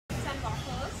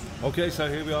Okay, so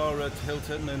here we are at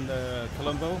Hilton in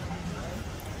Colombo.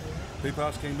 People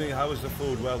asking me, how is the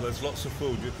food? Well, there's lots of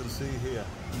food, you can see here.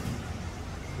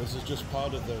 This is just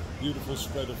part of the beautiful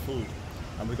spread of food.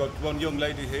 And we've got one young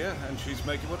lady here, and she's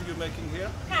making, what are you making here?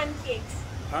 Pancakes.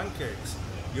 Pancakes.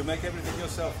 You make everything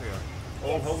yourself here?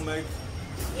 All Yes. homemade?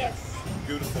 Yes.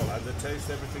 Beautiful. And the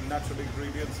taste, everything, natural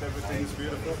ingredients, everything is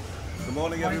beautiful. Good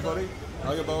morning, everybody.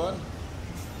 How are you, Bowen?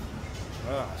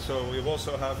 So we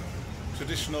also have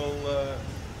traditional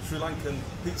Sri Lankan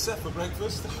pizza for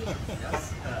breakfast.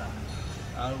 Yes.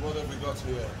 And what have we got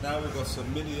here? Now we've got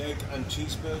some mini egg and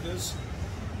cheeseburgers.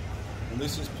 And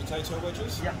this is potato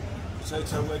wedges? Yeah.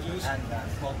 Potato wedges. And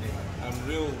small bacon. And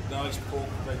real nice pork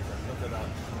bacon. Look at that.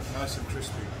 Nice and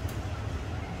crispy.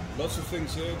 Lots of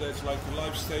things here. There's like a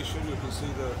live station. You can see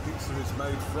the pizza is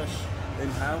made fresh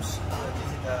in-house. This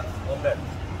is the omelette.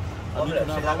 And you can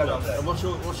Sri have Lankan omelette. And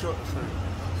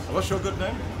what's your good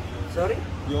name? Sorry?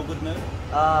 Your good name?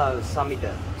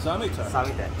 Samita. Samita.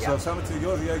 Samita, yeah. So Samita,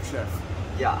 you're the egg chef.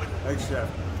 Yeah. Egg chef.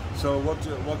 So what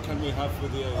can we have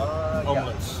with the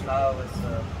omelets? Yeah. Now it's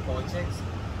poached eggs,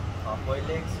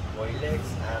 boiled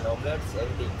eggs, and omelets,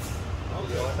 everything.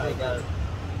 Okay. You want like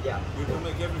yeah. We can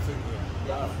make everything here.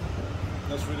 Yeah.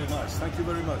 That's really nice. Thank you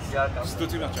very much. Yeah, come.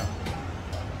 Stuti macam.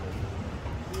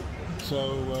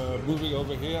 So moving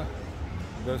over here,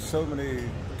 there's so many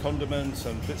condiments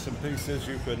and bits and pieces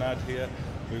you can add here.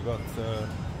 We've got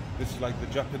this is like the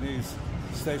Japanese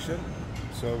station.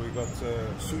 So we've got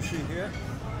sushi here.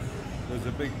 There's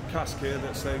a big cask here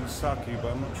that's saying sake,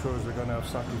 but I'm not sure if we're going to have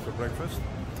sake for breakfast.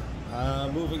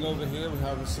 Moving over here, we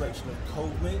have a selection of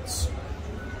cold meats.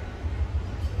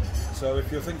 So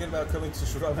if you're thinking about coming to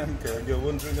Sri Lanka and you're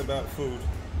wondering about food,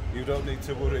 you don't need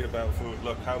to worry about food.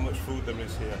 Look how much food there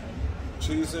is here.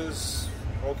 Cheeses,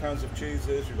 all kinds of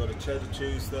cheeses. You've got a cheddar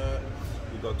cheese there.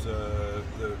 You've got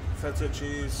the feta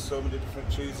cheese, so many different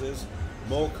cheeses.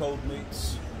 More cold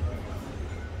meats.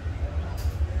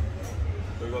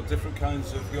 We've got different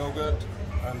kinds of yogurt,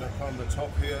 and up on the top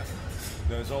here,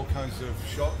 there's all kinds of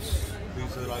shots.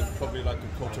 These are like probably like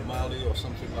a kotamali or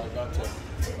something like that.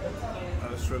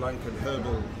 A Sri Lankan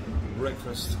herbal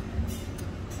breakfast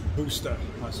booster,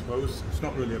 I suppose. It's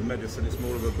not really a medicine, it's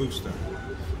more of a booster.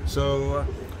 So,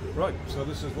 right, so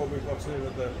this is what we've got here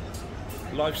at the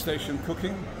live station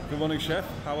cooking. Good morning, chef.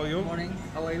 How are you? Good morning.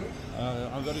 How are you?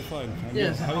 I'm very fine. And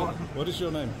Yes. What is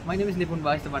your name? My name is Nipun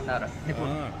Bandara. Nipun.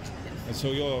 Ah, and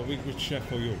so you're which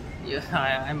chef are you? Yes,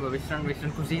 I'm a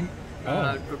Western cuisine.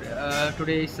 Oh.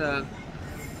 Today is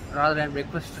rather than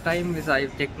breakfast time. Is I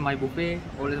take my buffet.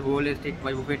 Always take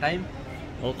my buffet time.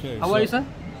 Okay. How are you, sir?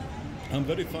 I'm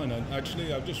very fine. And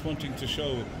actually, I'm just wanting to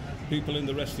show people in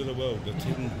the rest of the world that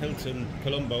in Hilton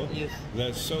Colombo, Yes.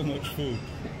 there's so much food.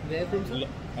 Where from, sir?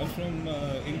 I'm from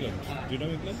England. Do you know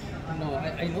England? No,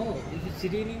 I know. Is it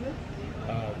city in England?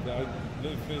 I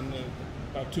live in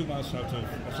about 2 hours out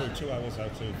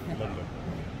of London.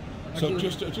 So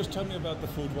just tell me about the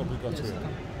food, what we got Yes. here.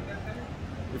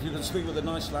 If you can speak with a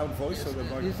nice loud voice, so the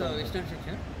This is a microphone. Western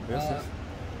section. Yes.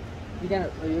 You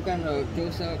can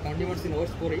choose condiments in oat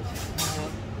porridge.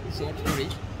 It's oat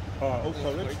porridge. Oh,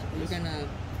 porridge. You can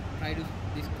try to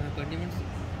these condiments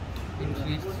in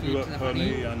sweets, You got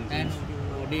honey and dates.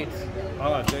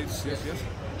 Dates. Yes.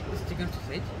 This chicken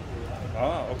sausage.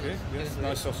 Okay. Yes.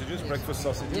 Nice sausages, Yes. breakfast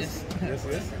sausages. Yes.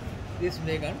 This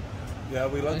bacon. Yeah,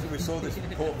 we saw this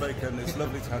pork bacon. It's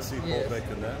lovely to see pork Yes.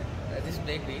 bacon there. This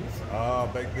baked beans.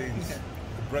 Baked beans.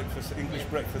 Breakfast, English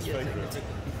breakfast Yes.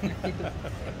 favourite.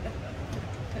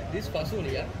 This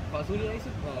fasulia. Fasulia is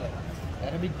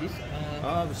Arabic dish.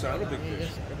 This Arabic dish.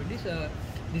 Yes, Arabic dish.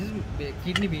 This is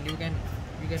kidney bean. You can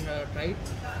try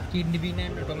kidney bean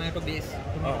and tomato base.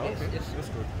 Okay. Yes. That's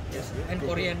good. Yes. Good, And good.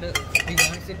 coriander. We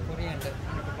want it coriander.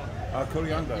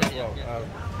 Coriander Yeah, as well. yeah.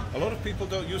 A lot of people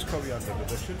don't use coriander, but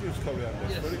they should use coriander.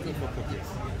 It's Yes. very good for cooking.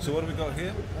 So what have we got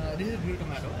here? This is grilled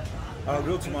tomato.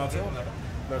 Grilled tomato.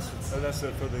 That's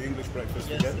for the English breakfast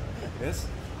Yes. again. Yes.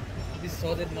 This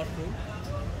sauteed mushroom.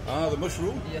 The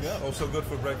mushroom. Yes. Yeah, also good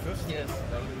for breakfast. Yes.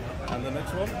 And the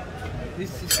next one?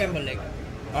 This is scrambled egg.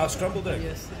 Scrambled egg.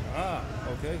 Yes.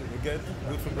 Okay. Again,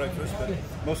 good for breakfast. But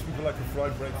most people like a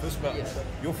fried breakfast. But Yes.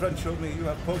 your friend showed me you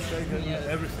have poached egg and Yes.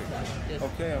 everything. Yes.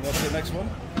 Okay. And what's the next one?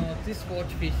 This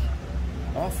poached fish.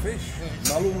 Fish. Yes.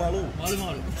 Malu. Malu.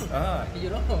 You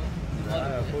know?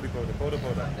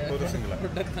 Poda singular.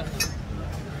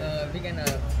 We can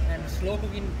and slow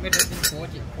cooking method is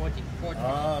poaching.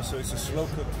 So it's a slow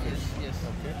cooked fish. Yes.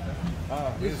 Okay.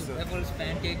 This Here's the apples,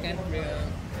 pancake, and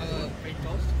French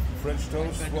toast. French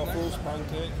toast, And waffles,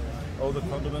 pancake, all the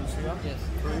condiments here. Yes.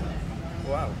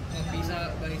 Wow.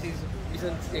 Pizza, this is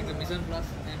mise en place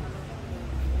and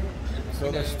So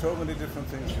there's so many different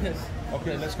things here. Yes.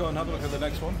 Okay, let's go and have a look at the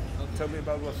next one. Okay. Tell me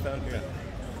about what's down here.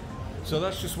 So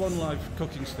that's just one live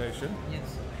cooking station.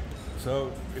 Yes.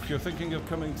 So if you're thinking of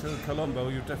coming to Colombo,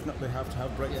 you definitely have to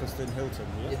have breakfast in Hilton.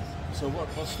 Yeah? Yes. So what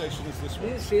station is this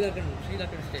one? This is Sri Lankan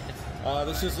station.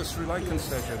 This is the Sri Lankan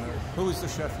station. Who is the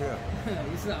chef here?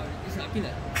 It's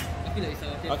Akila. Akila is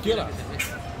our chef. Akila?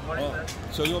 Yes. Oh,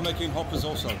 so you're making hoppers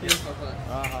also? Yes, Papa.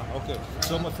 Okay.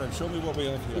 So my friend, show me what we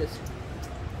have here. Yes.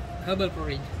 Herbal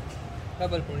porridge.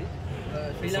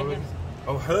 Sri Lankan.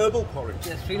 Oh, herbal porridge.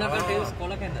 Yes, Sri Lankan taste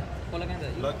kolakanda.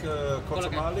 Like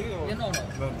kotamali or? Yeah, no.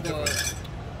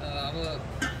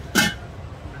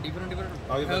 different. Our different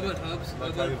Ayurvedic. herbs,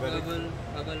 Like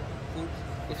herbal foods.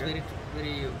 It's Okay.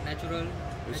 very natural.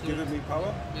 It's giving me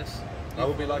power. Yes. I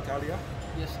will be like Alia.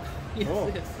 Yes. Yes.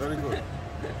 Oh, Yes. very good.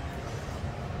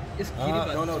 It's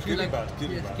kiribath. No, Sri Lankan.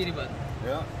 kiribath. Yes, kiribath.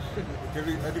 Yeah.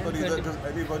 Anybody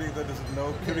that doesn't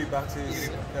know, kiribath is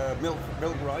milk rice.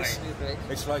 Milk rice.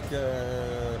 It's like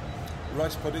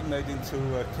rice pudding made into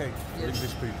cake for Yes.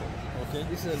 English people. Okay.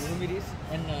 This is lumiris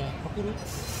and pakuru,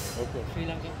 Okay. Sri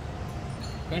Lanka.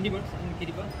 Condiments and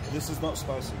kiribath. This is not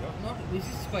spicy, yeah? Not, this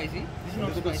is spicy. This is A not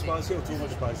little bit spicy. spicy or too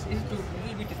much spicy? This is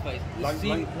little bit spicy. This Lang- is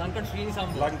lang- Lankan Srini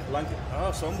sambal.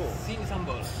 sambal. Srini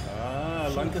sambal.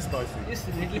 Lanka spicy. This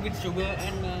little bit sugar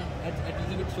and add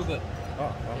little bit sugar.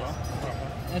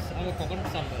 That's our coconut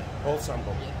sambal. All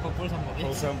sambal. Yeah, coconut sambal.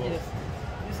 Whole sambal. Yes.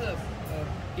 This is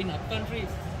in upcountry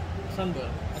sambal.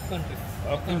 Upcountry.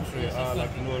 Upcountry, Yes, like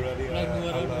upcountry. Nuwara Eliya. Like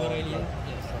Nuwara Eliya. like-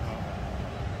 Yes.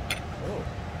 Oh.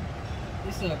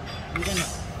 This you can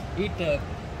eat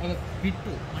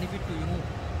pittu, mani pittu, you know.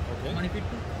 Okay. Mani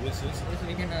pittu. Yes. Yes,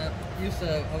 we can use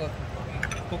our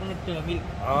coconut milk.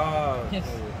 Yes.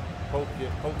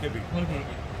 Polkebi. Okay.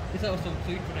 This is also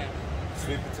sweet potato.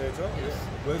 Sweet potato. Yes.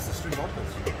 Yeah. Where's the string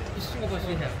hoppers? This is what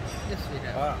we have. Yes, we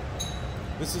have.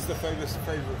 This is the favorite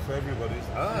for everybody.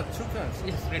 Two kinds.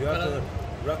 Yes, red you have color.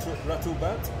 the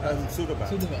ratubat and sudabat.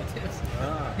 Sudabat, yes.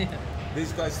 Yeah.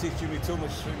 These guys teaching me too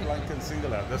much Sri Lankan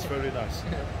singular. That's very nice.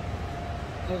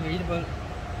 A vegetable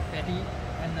patty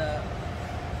and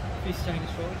fish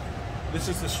Chinese roll. This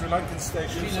is the Sri Lankan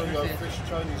station, Sri so Lankan you have station. fish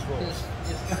Chinese rolls.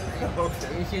 Yes, yes.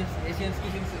 Okay. Asian cuisine.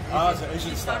 It's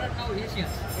Asian It style. started now Asian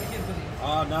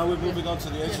cuisine. Now we're moving on to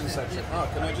the Asian Yes, section.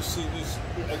 yes. Can I just see this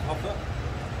egg hopper?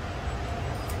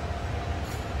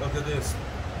 Look at this.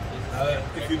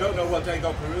 If you don't know what egg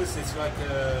hopper is, it's like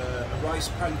a rice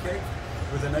pancake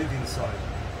with an egg inside.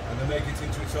 And they make it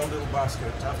into its own little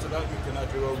basket. After that, you can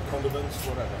add your own condiments,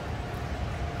 whatever.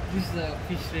 This is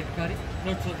fish red curry.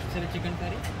 Not sorry, chicken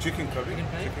curry. Chicken curry.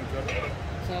 Chicken curry.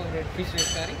 So fish red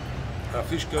curry.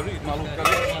 Fish curry, malu Fish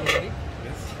curry. Malu curry.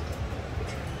 Yes.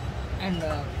 And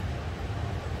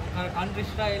our country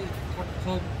style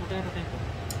potato temple.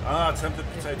 Tempered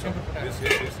potato. Tempered potato. Yes.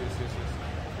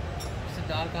 It's a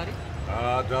dal curry.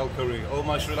 Dal curry. Oh,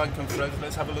 my Sri Lankan friends,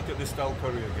 let's have a look at this dal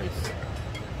curry again. Yes.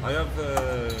 I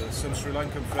have some Sri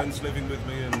Lankan friends living with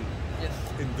me Yes.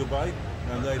 in Dubai,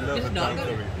 and they love It's a dal dal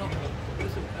curry. No.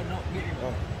 No.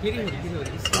 Oh.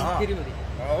 Kiribati. It's Ah. kiribati.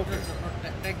 Okay.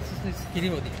 Texas is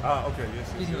kiribati. Okay, yes.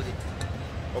 Kiribati.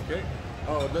 Okay.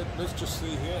 Let's just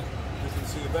see here. You can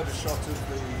see a better shot of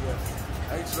the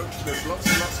eggs. Look, there's lots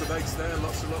and lots of eggs there,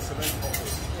 lots and lots of egg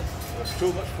hoppers. There's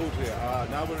too much food here.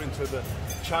 Now we're into the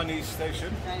Chinese station.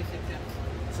 Chinese section.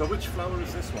 So which flower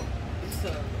is this one? This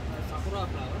is sakura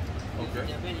flower. Okay.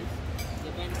 Japanese.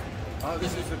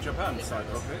 This is the Japan side.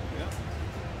 Okay,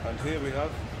 yeah. And here we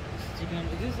have Chicken.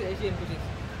 This is Asian cuisine.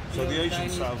 so the Asian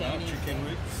Chinese, style now, Chinese, chicken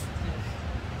wings, Yes.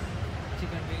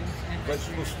 Chicken wings and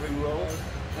vegetable spring rolls.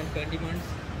 and condiments.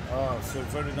 So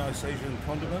very nice Asian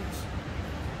condiments.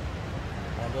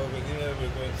 And over here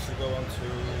we're going to go on to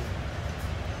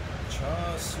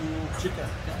char siu chicken.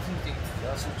 Something.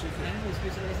 Char siu chicken. And we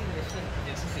specialize in Western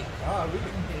cuisine.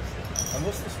 Really? Yes. And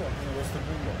what's this one? What's the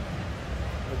green one?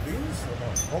 The beans or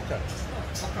not? Okay.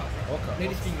 Okra. Okay.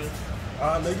 Ladies' fingers.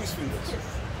 Ladies' fingers. Yes.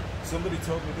 Somebody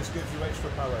told me this gives you extra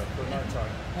power for night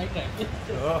time. Night time.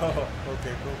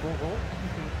 Okay, cool.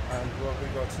 And what we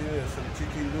got here is some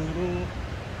chicken noodle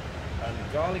and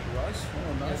garlic rice.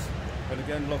 Oh, nice. Yes. And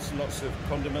again, lots and lots of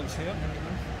condiments here.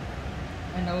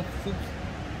 And our soups.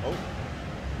 Oh,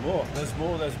 more. There's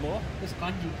more. It's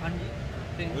kanji.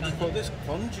 Plain What do you kanji. call this?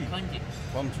 Congee. Kanji.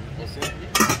 Congee. Yes.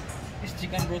 Okay. It's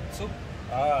chicken broth soup.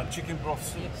 Chicken broth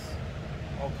soup. Yes.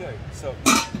 Okay, so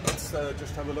let's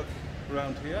just have a look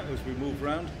around here as we move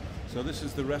around. So this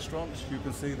is the restaurant. You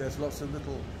can see there's lots of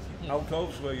little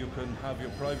alcoves where you can have your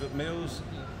private meals.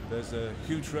 There's a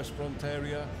huge restaurant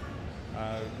area.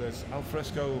 There's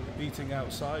alfresco eating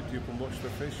outside. You can watch the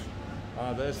fish.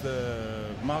 There's the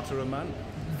Matara man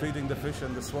feeding the fish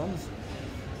and the swans.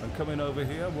 And coming over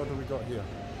here, what do we got here?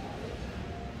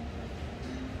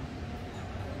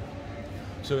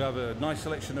 So we have a nice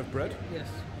selection of bread. Yes,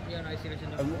 yeah, nice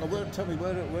selection. And tell me,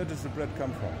 where does the bread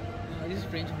come from? This is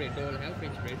French bread. They all have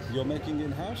French breads. You're making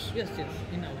in-house? Yes,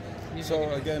 in-house.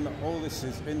 So again, all this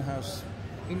is in-house.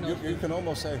 In-house. You can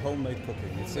almost say homemade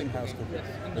cooking. It's in-house cooking.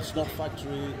 Yes, It's not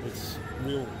factory. It's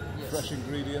real, fresh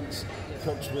ingredients,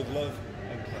 cooked with love.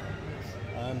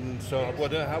 And so,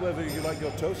 however you like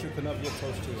your toast, you can have your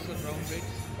toast too. So brown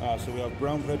bread. So we have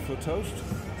brown bread for toast,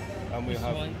 and we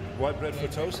have white bread for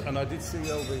toast. And I did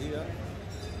see over here,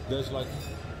 there's like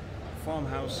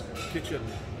farmhouse kitchen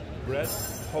bread,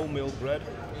 wholemeal bread.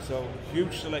 So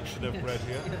huge selection of bread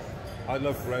here. I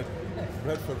love bread.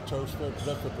 Bread for toast,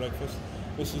 bread for breakfast.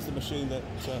 This is the machine that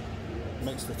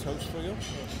makes the toast for you.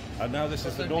 And now this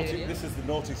is the naughty. This is the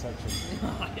naughty section.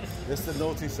 This is the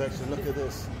naughty section. Look at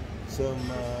this. Some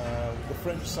the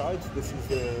French side. This is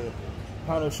the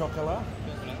pain au chocolat,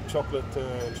 chocolate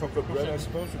bread, I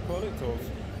suppose you call it, or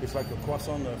it's like a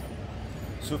croissant,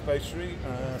 soup pastry.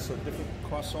 So different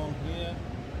croissant here,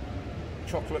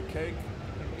 chocolate cake.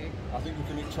 I think you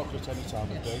can eat chocolate any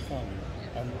time of day, can't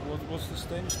you? And what's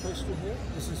the Danish pastry here?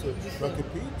 This is like a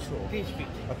peach or Peach.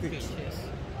 a peach. Yes.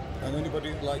 And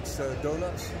anybody likes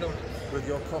donuts with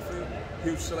your coffee?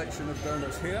 Huge selection of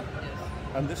donuts here. Yes.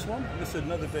 And this one? This is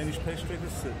another Danish pastry.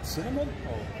 This is cinnamon?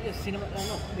 Oh. Yes, cinnamon.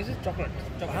 No, this is chocolate.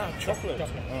 Chocolate.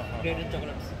 Grated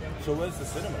chocolates. So where's the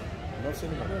cinnamon? No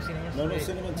cinnamon. No cinnamon. No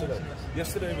cinnamon today.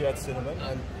 Yesterday we had cinnamon,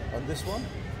 and this one?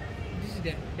 This is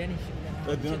Danish.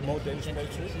 More Danish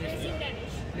pastries?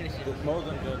 Danish. More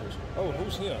than Danish. Oh,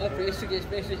 who's here?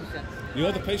 Pastry chef.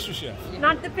 You're the pastry chef.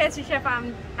 Not the pastry chef.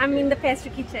 I'm in the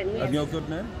pastry kitchen. Yes. And your good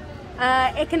name?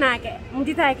 Ekanage.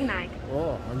 Mudita Ekanage.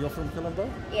 Oh, and you're from Colombo?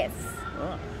 Yes.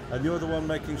 Ah, and you're the one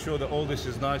making sure that all this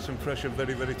is nice and fresh and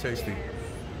very, very tasty.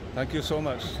 Thank you so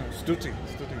much. Stuti.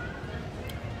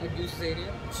 Juice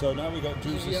area. So now we got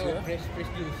juices here. Fresh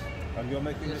juice. And you're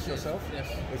making this yourself? Yes.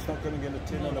 It's not coming in a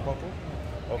tin and a bottle?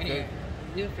 Okay.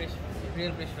 Real fresh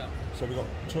stuff. So we got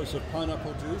choice of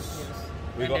pineapple juice. Yes.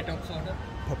 We got detox water.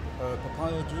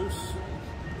 papaya juice.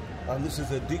 And this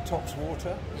is a detox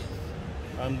water.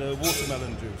 And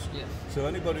watermelon juice. Yes. So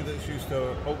anybody that's used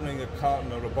to opening a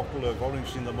carton or a bottle of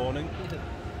orange in the morning,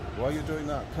 why are you doing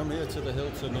that? Come here to the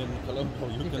Hilton in Colombo.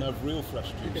 You can have real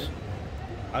fresh juice.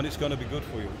 And it's going to be good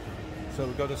for you. So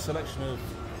we've got a selection of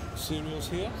cereals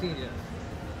here. Cereal.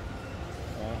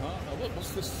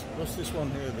 What's this one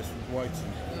here? This white.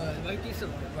 White is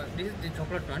this is the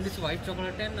chocolate one. This is white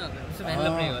chocolate and this is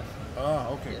vanilla flavor.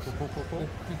 Okay. Yes. Cool.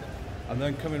 And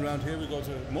then coming around here, we got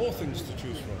more things to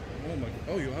choose from. Oh my!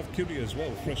 Oh, you have kiri as well.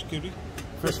 Fresh kiri.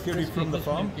 Fresh kiri from the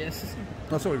farm. Yes.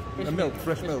 Oh, sorry,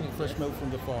 fresh milk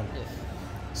from the farm. Yes.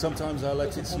 Sometimes I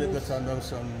let it slip that I know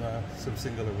some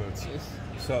singular words. Yes.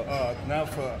 So now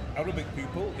for Arabic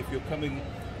people, if you're coming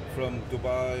from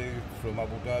Dubai, from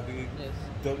Abu Dhabi,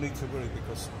 don't need to worry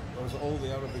because those are all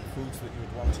the Arabic foods that you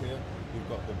would want here. You've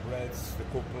got the breads, the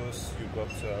kupus, you've got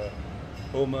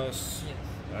hummus,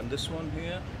 and this one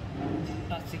here.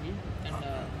 Tatsiki and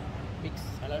mixed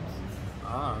salads.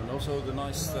 And also the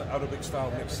nice Arabic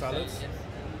style mixed salads. Yes.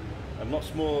 And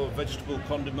lots more vegetable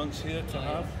condiments here to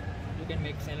have. You can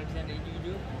make salads and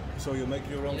individual. So you make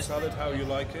your own salad how you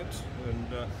like it, and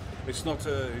it's not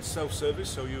it's self-service,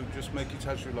 so you just make it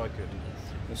as you like it.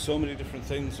 There's so many different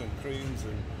things and creams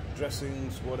and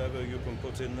dressings, whatever you can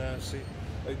put in there. See,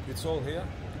 it's all here.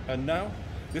 And now,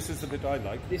 this is the bit I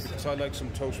like, because I like some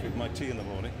toast with my tea in the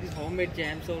morning. This homemade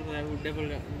jams also have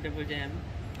double jam.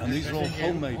 And these are all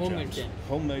homemade jams. Jam.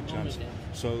 Homemade jams.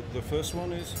 So the first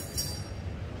one is?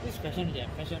 This passion jam.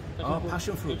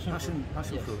 Passion fruit. Passion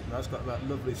fruit. That's got that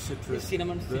lovely citrus.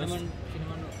 Cinnamon.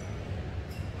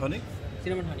 Honey?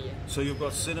 Cinnamon honey, yeah. So you've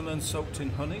got cinnamon soaked in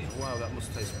honey. Wow, that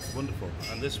must taste wonderful.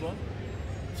 And this one?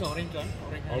 It's orange one.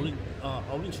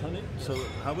 Orange honey. So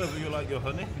however you like your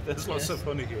honey, there's lots of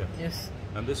honey here. Yes.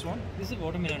 And this one? This is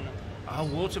watermelon.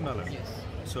 Watermelon. Yes.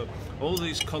 So all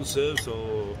these conserves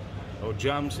or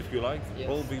jams, if you like,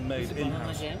 all being made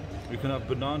in-house. You can have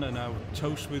banana now.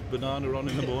 Toast with banana on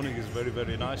in the morning is very,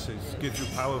 very nice. It gives you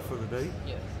power for the day.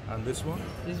 Yes. And this one?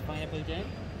 This is pineapple jam.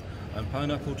 And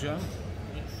pineapple jam?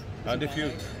 Yes. And if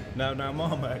you now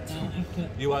Marmite,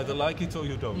 you either like it or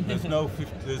you don't. There's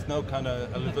no kind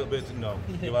of a little bit. No,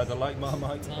 you either like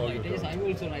Marmite or you don't. Yes, I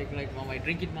also like Marmite.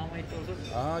 Drink it Marmite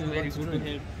also. You like to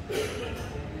drink.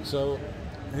 So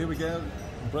here we go,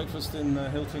 breakfast in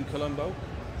Hilton Colombo.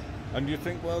 And you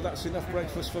think, well, that's enough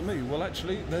breakfast for me. Well,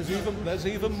 actually, there's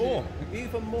even more,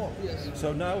 even more. Yes.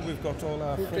 So now we've got all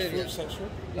our fresh fruit section.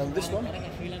 And this one?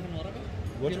 Sri Lankan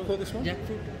What do you call this one?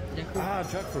 Jackfruit. Ah,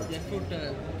 jackfruit.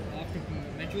 Jackfruit. After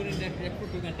maturing that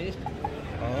jackfruit, you can taste.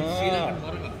 Ah. Sri Lankan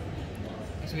moraga.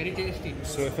 It's very tasty.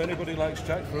 So if anybody likes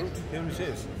jackfruit, here it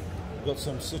is. We've got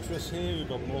some citrus here, we've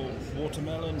got more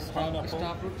watermelon, pineapple.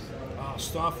 Star fruits. Ah,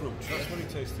 star fruit. That's very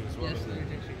tasty as well, Yes, isn't very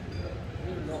it? tasty.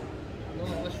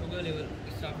 No sugar level.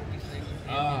 Star fruit is like.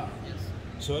 Ah. Yes.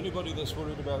 So anybody that's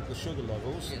worried about the sugar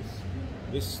levels, Yes.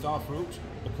 this star fruit,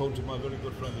 according to my very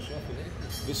good friend the chef here,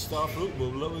 this star fruit will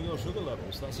lower your sugar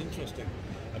levels. That's interesting.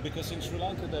 And because in Sri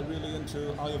Lanka they're really into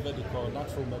Ayurvedic or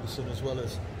natural medicine as well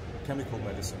as chemical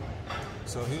medicine.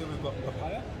 So here we've got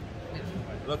papaya.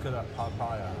 Look at that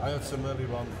papaya. I had some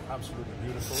earlier on, absolutely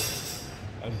beautiful.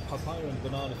 And papaya and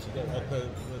banana together,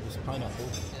 this pineapple,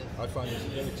 I find is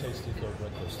very tasty for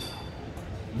breakfast.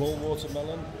 More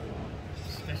watermelon.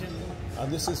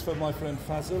 And this is for my friend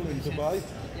Fazil in Dubai.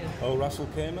 Oh, Russell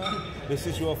Kema. This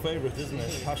is your favourite, isn't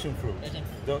it? Passion fruit.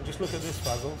 Don't, just look at this,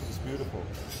 Fazil. It's beautiful.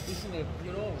 This is,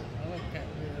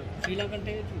 Sri Lankan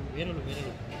taste.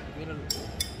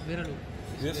 Veralu.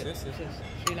 Yes.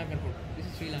 Sri Lankan food. This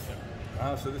is Sri Lankan.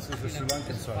 Ah, so this is the Sri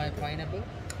Lankan side. Pineapple.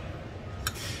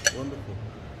 Wonderful.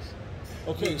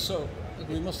 Okay, so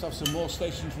we must have some more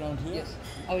stations around here. Yes.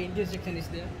 Our Indian section is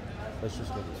there. Let's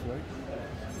just go this way.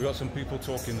 We've got some people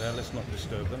talking there, let's not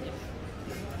disturb them.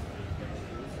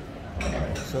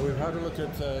 So we've had a look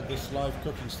at this live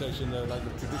cooking station there, like the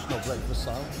traditional breakfast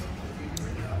style.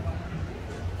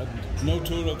 And no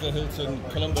tour of the Hilton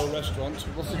Colombo restaurant.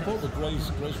 What's it called? The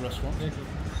Graze Restaurant.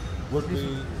 Would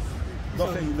be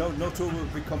nothing. No tour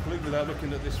would be complete without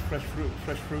looking at this fresh fruit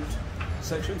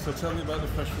section. So tell me about the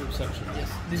fresh fruit section. Yes.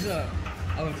 This is our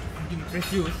fresh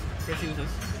juices,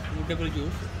 vegetable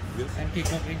juice. Yes. And king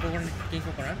coconut in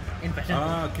passion fruit.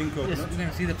 Ah, king coconut. Yes, you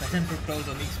can see the passion fruit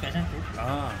also, mixed passion fruit.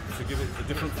 Ah, to give it a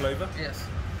different flavour. Yes.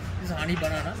 This is honey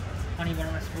banana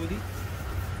smoothie.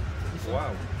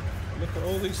 Wow. Look at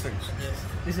all these things. Yes.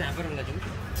 This is amberella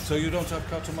juice. So you don't have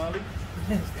katamali?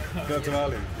 Yes.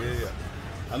 Katamali, yeah.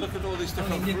 And look at all these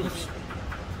different Indian fruits.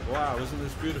 Wow, isn't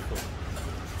this beautiful?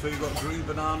 So you've got green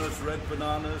bananas, red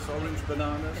bananas, orange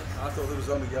bananas. I thought there was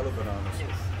only yellow bananas.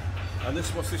 Yes. And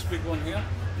what's this big one here?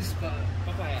 This is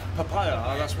papaya. Papaya.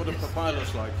 Oh, that's what a papaya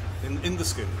looks like. In the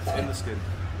skin. In the skin.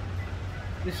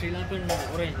 This Sri Lankan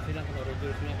orange.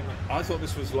 I thought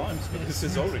this was limes, but this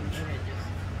is orange.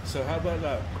 Yes. So how about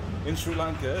that? In Sri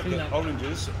Lanka, the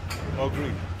oranges are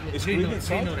green. Yeah, It's green green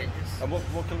inside? green orange, yes. And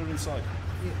what colour inside?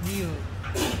 We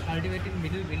cultivate in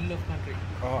middle of country.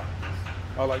 Oh,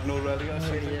 like Norelia or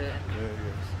something? Yeah.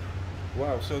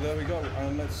 Wow, so there we go.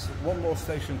 And that's one more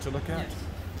station to look at. Yes.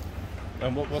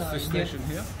 And what's So this India- station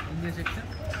here? Indian section.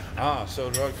 So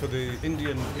right for the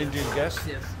Indian guests.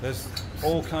 Yes. There's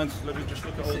all kinds. Let me just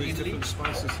look at all So these idli. different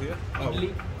spices here.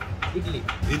 Idli. Idli.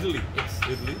 Yes.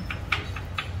 Idli.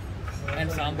 And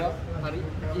sambar, curry.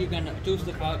 You can choose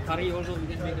the curry also. You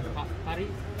can make it curry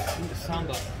in the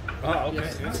sambar. Okay.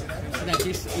 Yes. Then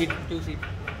choose it.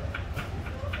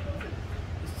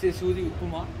 This is Sudi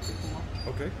Upuma.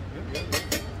 Okay. Yeah.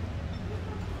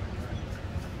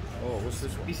 Oh, what's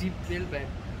this one? This is well bad.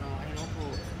 I know for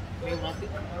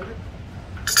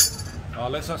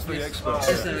Let's ask the experts.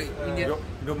 Yes, sir. Indian.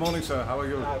 Good morning, sir. How are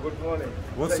you? Good morning.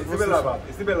 What's this?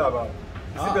 Isabellabad,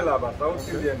 South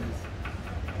Okay. Indian.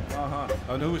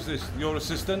 And who is this? Your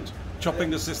assistant?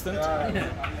 Chopping assistant?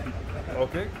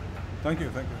 Okay. Thank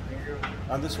you.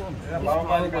 And this one?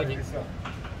 Pav Bhaji.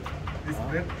 This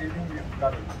bread eating with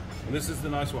curry. And this is the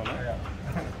nice one, huh? Yeah.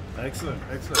 Excellent.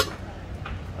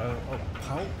 How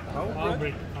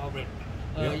bread? How bread.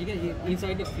 Yeah. You can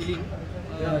inside the filling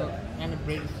and the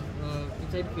bread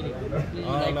inside the filling.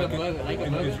 Like a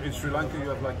burger. In Sri Lanka, you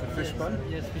have like a fish bun?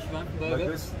 Yes, fish bun, burger. Like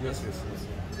this? Yes.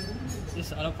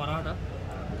 This is paratha.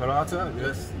 Paratha,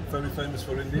 yes, very famous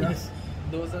for India. Yes.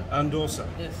 Dosa. And dosa.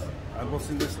 Yes. And what's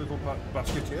in this little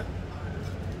basket here?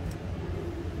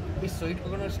 This sweet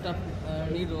coconut stuff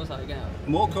need dosa again.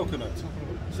 More coconut.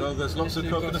 So there's lots of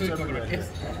coconut Sweet everywhere. Yes.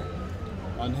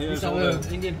 And This here's is all our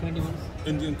the Indian condiments.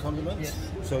 Indian condiments. Yes.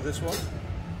 So this one?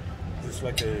 It's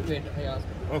like a... Wait, I asked.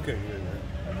 Okay,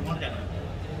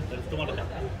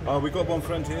 we got one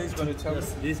friend here, he's going to tell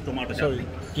us. This tomato Sorry,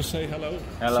 chutney. just say hello.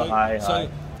 Hello, hi.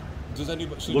 Does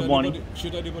anybody, Good morning.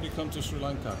 Should anybody come to Sri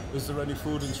Lanka? Is there any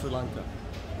food in Sri Lanka?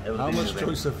 Everything How much is there.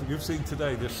 choice have you've seen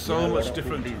today? There's so Yeah, much lot of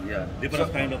different. food is,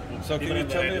 different kind of food. So can you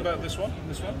different tell me variety of about food. this one?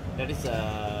 This one? That is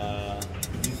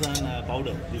this one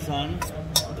powder. This one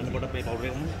tomato paste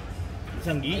powder. This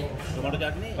one ghee, tomato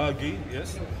chutney, Ghee,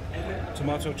 yes.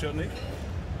 Tomato chutney.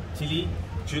 chili.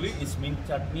 Chili. Is mint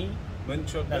chutney. Mint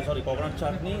chutney. Sorry, coconut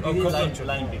chutney. Oh, This is coconut lime, chutney.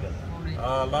 lime pickle.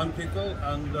 Lime pickle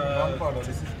and Gunpowder.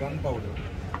 This is gunpowder.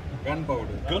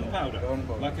 Gunpowder. Gunpowder.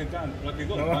 Gunpowder. Like a gun, like a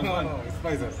gun. No, Gun, gun. no,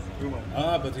 spices. Too much.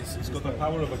 Ah, but it's got the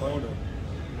power of a gun.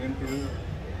 Then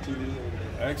to chili.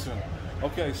 Excellent.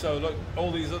 Okay, so look,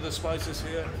 all these other spices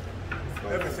here.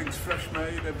 Everything's fresh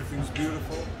made, everything's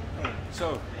beautiful.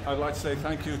 So, I'd like to say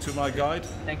thank you to my guide.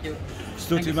 Thank you.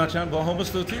 Stuti Machan, Bahama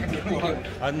Stuti. Thank you.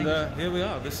 And here we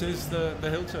are. This is the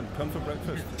Hilton. Come for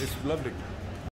breakfast. It's lovely.